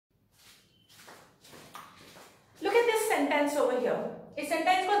sentence over here. इस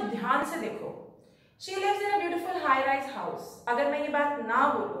sentence को ध्यान से देखो. She lives in a beautiful high-rise house. अगर मैं ये बात ना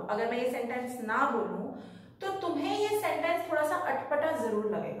बोलूं, अगर मैं ये सेंटेंस ना बोलूं, तो तुम्हें ये सेंटेंस थोड़ा सा अटपटा जरूर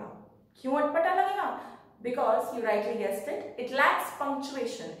लगेगा. क्यों अटपटा लगेगा? Because you rightly guessed it, it lacks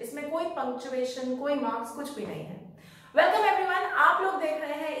punctuation. इसमें कोई punctuation, कोई marks कुछ भी नहीं है. Welcome everyone. आप लोग देख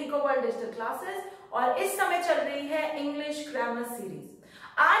रहे हैं EcoWorld डिजिटल क्लासेस और इस समय चल रही है इंग्लिश ग्रामर सीरीज.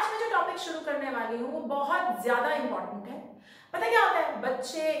 आज मैं जो टॉपिक शुरू करने वाली हूँ वो बहुत ज्यादा इंपॉर्टेंट है. पता क्या होता है,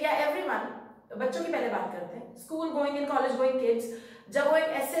 बच्चे या एवरीवन, बच्चों की पहले बात करते हैं. School going and college going kids जब वो एक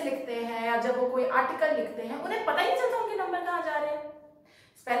ऐसे लिखते हैं या जब वो कोई आर्टिकल लिखते हैं, उन्हें पता ही नहीं चलता उनके नंबर कहाँ जा रहे हैं.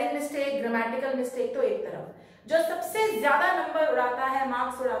 स्पेलिंग मिस्टेक, ग्रामेटिकल मिस्टेक तो एक तरफ, जो सबसे ज्यादा नंबर उड़ाता है,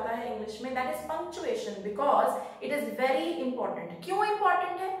 मार्क्स उड़ाता है इंग्लिश में, that is punctuation. Because it is very important. क्यों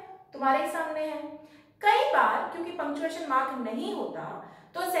इंपॉर्टेंट है? तुम्हारे ही सामने है. कई बार क्योंकि पंक्चुएशन मार्क नहीं होता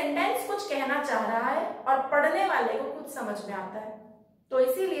तो सेंटेंस कुछ कहना चाह रहा है और पढ़ने वाले को कुछ समझ में आता है, तो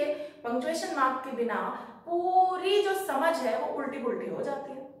इसीलिए पंक्चुएशन मार्क के बिना पूरी जो समझ है वो उल्टी पुल्टी हो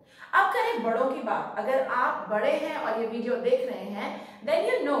जाती है. अब करें बड़ों की बात. अगर आप बड़े हैं और ये वीडियो देख रहे हैं, देन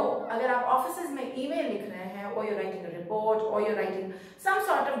यू नो, अगर आप ऑफिसेज में ईमेल लिख रहे हैं, or you're writing a report, or you're writing some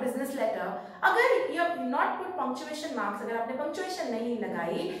sort of business letter, अगर you have not put punctuation marks, अगर आपने punctuation नहीं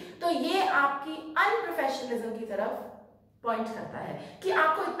लगाई, तो ये आपकी unprofessionalism की तरफ पॉइंट करता है कि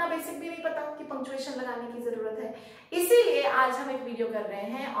आपको इतना बेसिक भी नहीं पता कि पंक्चुएशन लगाने की जरूरत है. इसीलिए आज हम एक वीडियो कर रहे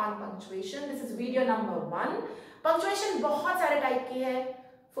हैं on punctuation. This is video number 1. Punctuation बहुत सारे टाइप की है.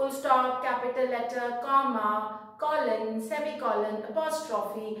 Full stop, capital letter, comma, colon, semicolon,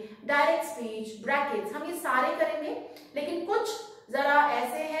 apostrophe, direct speech, brackets, हम ये सारे करेंगे. लेकिन कुछ जरा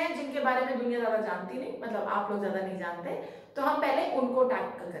ऐसे हैं जिनके बारे में दुनिया ज्यादा जानती नहीं, मतलब आप लोग ज्यादा नहीं जानते, तो हम पहले उनको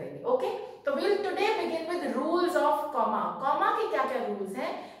टैकल करेंगे. ओके, तो we will today begin with rules of comma. Comma के क्या क्या रूल्स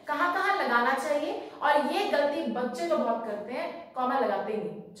हैं, कहाँ कहाँ लगाना चाहिए, और ये गलती बच्चे तो बहुत करते हैं, कॉमा लगाते ही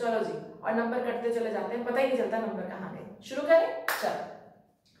नहीं, चलो जी, और नंबर कटते चले जाते हैं, पता ही नहीं चलता नंबर कहाँ गए. शुरू करें, चलो.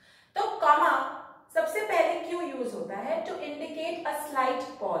 तो कॉमा सबसे पहले क्यों यूज होता है? To indicate a slight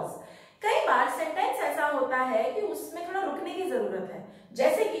pause. कई बार सेंटेंस ऐसा होता है कि उसमें थोड़ा रुकने की जरूरत है.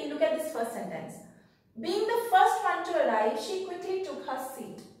 जैसे कि look at this first sentence. Being the first one to arrive, she quickly took her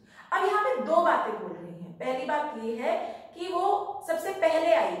seat. अब यहाँ पे दो बातें बोल रही हैं. पहली बात ये है कि वो सबसे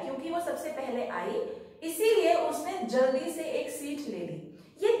पहले आई, क्योंकि वो सबसे पहले आई इसीलिए उसने जल्दी से एक सीट ले ली.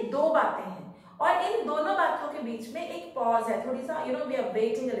 ये दो बातें हैं और इन दोनों बातों के बीच में एक पॉज है, थोड़ी सा, you know, we are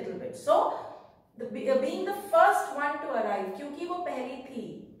waiting a little bit. So being the first one to arrive, क्योंकि वो पहली थी,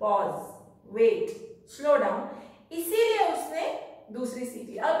 पॉज, वेट, स्लो डाउन, इसीलिए उसने दूसरी सीट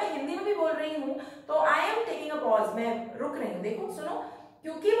ली. अब मैं हिंदी में भी बोल रही हूं तो I am taking a pause, मैं रुक रही हूं. देखो, सुनो,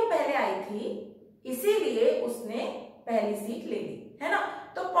 क्योंकि वो पहले आई थी इसीलिए उसने पहली सीट ले ली, है ना.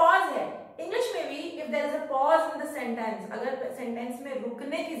 तो पॉज है. इंग्लिश में भी if there is a pause in the sentence, अगर सेंटेंस में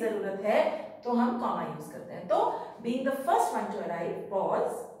रुकने की जरूरत है तो हम कॉमा यूज करते हैं. तो being the first one two arrive,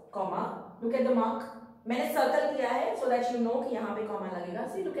 pause, comma. Look at the mark, मैंने सर्कल किया है सो दैट यू नो कि यहाँ पे कॉमा लगेगा.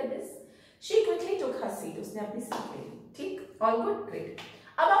 सी, look at this. She quickly took her seat, उसने अपनी सीट ले ली. ठीक, ऑल गुड, ग्रेट.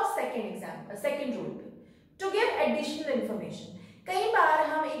 अब आओ सेकंड एग्जांपल, सेकंड रूल पे. To give additional information. कई बार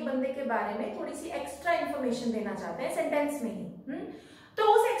हम एक बंदे के बारे में थोड़ी सी एक्स्ट्रा इंफॉर्मेशन देना चाहते हैं सेंटेंस में ही. तो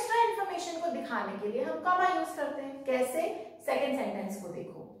उस एक्स्ट्रा इंफॉर्मेशन को दिखाने के लिए हम कॉमा यूज करते हैं. कैसे? सेकंड सेंटेंस को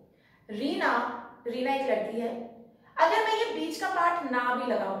देखो. रीना एक लड़की है. अगर मैं ये बीच का पार्ट ना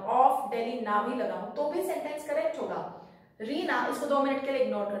भी लगाऊं, ऑफ दिल्ली ना भी लगाऊं, तो भी सेंटेंस करेक्ट होगा. रीना, इसको 2 मिनट के लिए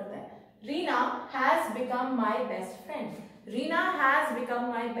इग्नोर करते हैं. Rina has become my best friend. Rina has become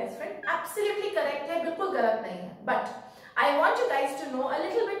my best friend. Absolutely correct है, बिल्कुल गलत नहीं है. But I want you guys to know a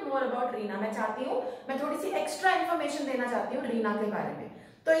little bit more about Rina. मैं चाहती हूँ, मैं थोड़ी सी एक्स्ट्रा इंफॉर्मेशन देना चाहती हूँ रीना के बारे में.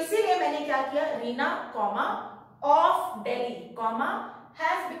 तो इसीलिए मैंने क्या किया, Reena, comma, of Delhi, comma,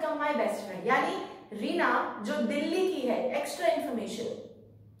 has become my best friend. यानी रीना जो दिल्ली की है, extra information,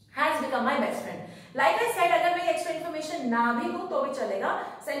 has become my best friend. Like I said, अगर मैं एक्स्ट्रा इन्फॉर्मेशन ना भी दूं तो भी चलेगा,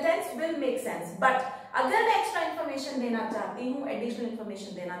 sentence will make sense. But अगर मैं एक्स्ट्रा इन्फॉर्मेशन देना चाहती हूँ, एडिशनल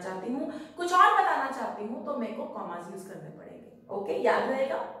इन्फॉर्मेशन देना चाहती हूँ, कुछ और बताना चाहती हूँ, तो मेरे को कॉमास यूज करने पड़ेंगे. ओके, याद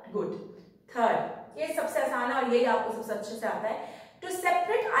रहेगा, गुड. थर्ड, ये सबसे आसान है और यही आपको सबसे अच्छे से आता है. To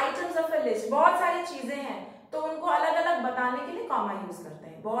separate items of a list. बहुत सारी चीजें हैं तो उनको अलग अलग बताने के लिए कॉमा यूज करते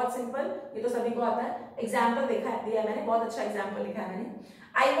हैं. बहुत सिंपल, ये तो सभी को आता है. एग्जाम्पल दिया मैंने, बहुत अच्छा एग्जाम्पल लिखा है मैंने.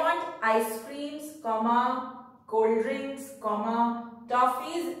 I want ice creams, comma, cold drinks, comma,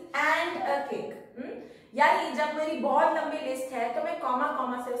 toffees and a cake. यानी जब मेरी बहुत लंबी लिस्ट है तो मैं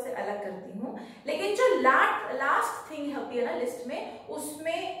कॉमा से उसे अलग करती हूँ. लेकिन जो लास्ट थिंग होती है ना लिस्ट में,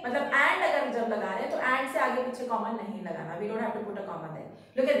 उसमें मतलब एंड अगर जब लगा रहे हैं तो एंड से आगे पीछे कॉमा नहीं लगाना. We don't have to put a comma there.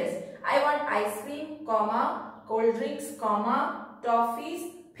 Look at this. I want ice cream, comma, cold drinks comma toffees,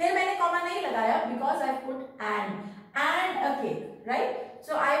 फिर मैंने कॉमा नहीं लगाया because I put and a cake, right?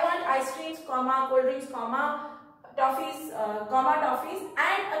 So I want ice creams comma cold drinks comma toffees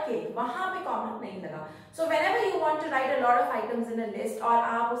and a cake, वहां पे comma नहीं लगा. So whenever you want to right a lot of items in a list और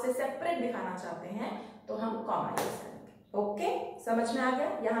आप उसे separate दिखाना चाहते हैं तो हम कॉमा यूज करेंगे. ओके, समझ में आ गया?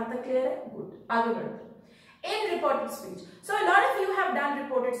 यहां तक क्लियर है? गुड. आगे बढ़ते हैं. In reported speech, so a lot of you have done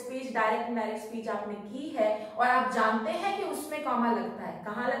reported speech, direct and indirect speech आपने की है और आप जानते हैं कि उसमें कॉमा लगता है.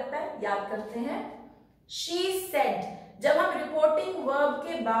 कहां लगता है? याद करते हैं. She said, जब हम रिपोर्टिंग वर्ब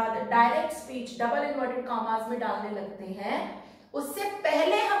के बाद direct speech double inverted commas में डालने लगते हैं, उससे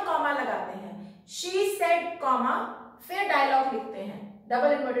पहले हम कॉमा लगाते हैं. She said कॉमा, फिर डायलॉग लिखते हैं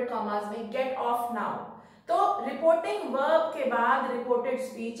डबल इन्वर्टेड कॉमास में, गेट ऑफ नाउ. तो रिपोर्टिंग वर्ब के बाद रिपोर्टेड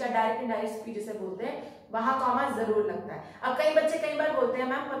स्पीच या डायरेक्ट इनडायरेक्ट स्पीच जिसे बोलते हैं, वहां कॉमा जरूर लगता है. अब कई बच्चे कई बार बोलते हैं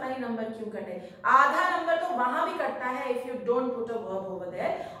मैम पता नहीं नंबर क्यों कटे. आधा नंबर तो वहां भी कटता है if you don't put a verb over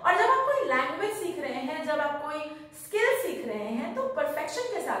there. और जब आप कोई लैंग्वेज सीख रहे हैं, जब आप कोई स्किल सीख रहे हैं, तो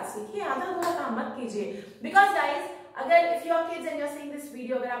परफेक्शन के साथ सीखिए, आधा अधूरा काम मत कीजिए. बिकॉज गाइज, अगर if your kids and you are seeing this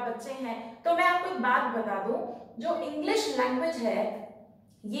video, अगर आप बच्चे हैं तो मैं आपको एक बात बता दूं, जो इंग्लिश लैंग्वेज है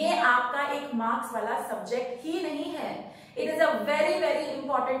ये आपका एक मार्क्स वाला सब्जेक्ट ही नहीं है. It is a very very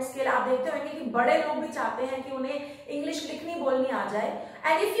important skill. आप देखते होंगे कि बड़े लोग भी चाहते हैं कि उन्हें इंग्लिश लिखनी बोलनी आ जाए.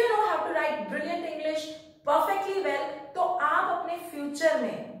 And if you know how to right brilliant English perfectly well, तो आप अपने फ्यूचर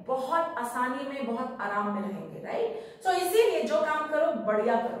में बहुत आसानी में, बहुत आराम में रहेंगे, राइट? सो इसीलिए जो काम करो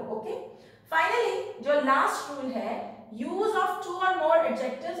बढ़िया करो. ओके, फाइनली जो लास्ट रूल है, यूज ऑफ टू और मोर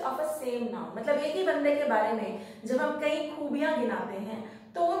adjectives of a same noun. मतलब एक ही बंदे के बारे में जब हम कई खूबियां गिनाते हैं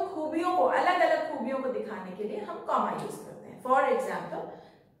तो उन खूबियों को, अलग अलग खूबियों को दिखाने के लिए हम कॉमा यूज करते हैं. For example,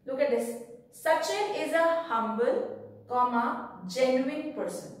 look at this. Sachin is a humble comma genuine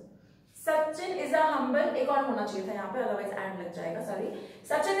person. Sachin is a humble, एक और होना चाहिए था यहाँ पे, अदरवाइज एंड लग जाएगा, sorry.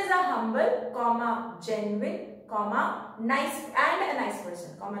 Sachin is a humble comma genuine comma nice and a nice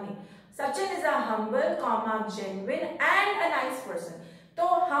person, comma नहीं. Sachin is a humble comma genuine and a nice person. तो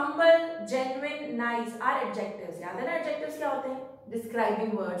humble, genuine, nice are adjectives. याद है ना एडजेक्टिव्स क्या होते हैं?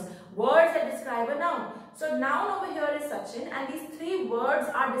 Describing words that describe a noun. So noun over here is Sachin and these three words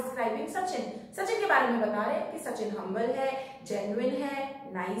are describing Sachin. Sachin के बारे में बता रहे हैं कि सचिन humble है, genuine है,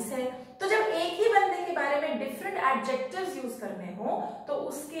 nice है. तो जब एक ही बंदे के बारे में different adjectives यूज करने हो तो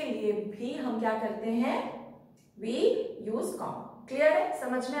उसके लिए भी हम क्या करते हैं? We use comma. क्लियर है?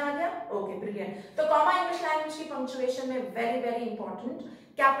 समझ में आ गया? Okay, brilliant. तो कॉमा इंग्लिश लैंग्वेज की पंक्चुएशन में very very important.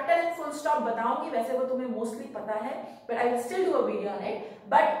 Capital and full stop बताऊंगी, वैसे वो तुम्हें मोस्टली पता है, but I will still do a video on it.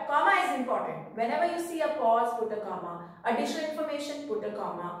 But comma is important. Whenever you see a pause, put a comma. Additional information, put a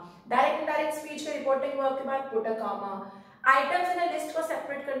comma. Direct indirect speech के reporting verb के बाद put a comma. Items in a list को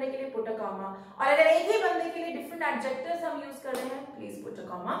separate करने के लिए put a comma. और अगर एक ही बंदे के लिए डिफरेंट एडजेक्टिव्स हम यूज कर रहे हैं, please put a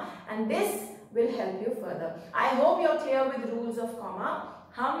comma. And this will help you further. I hope you're clear with rules of comma.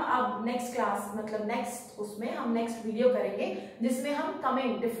 हम अब नेक्स्ट क्लास, मतलब नेक्स्ट उसमें हम नेक्स्ट वीडियो करेंगे जिसमें हम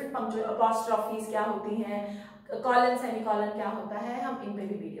कमेंट, डिफरेंट पंक्चुएशन, अपॉस्ट्रोफीज क्या होती हैं, कॉलन सेमीकॉलन क्या होता है, हम इन पे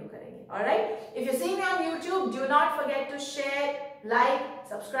भी वीडियो करेंगे. Alright, if you see me on YouTube, do not forget to share, like,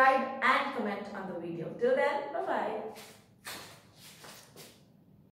 subscribe and comment on the video. Till then, bye bye.